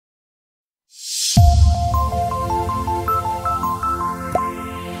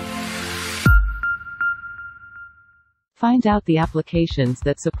Find out the applications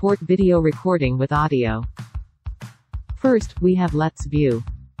that support video recording with audio. First, we have LetsView.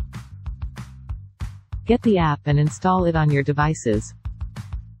 Get the app and install it on your devices.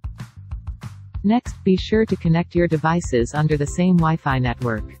 Next, be sure to connect your devices under the same Wi-Fi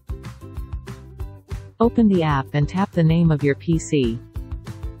network. Open the app and tap the name of your PC.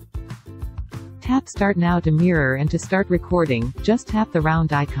 Tap Start Now to mirror, and to start recording, just tap the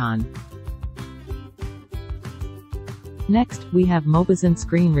round icon. Next, we have Mobizen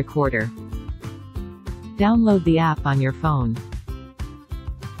Screen Recorder. Download the app on your phone.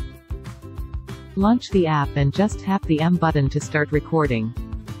 Launch the app and just tap the M button to start recording.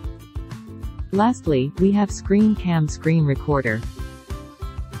 Lastly, we have ScreenCam Screen Recorder.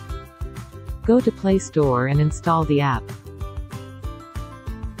 Go to Play Store and install the app.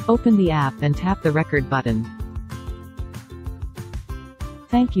 Open the app and tap the record button.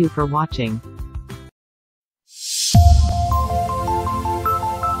 Thank you for watching.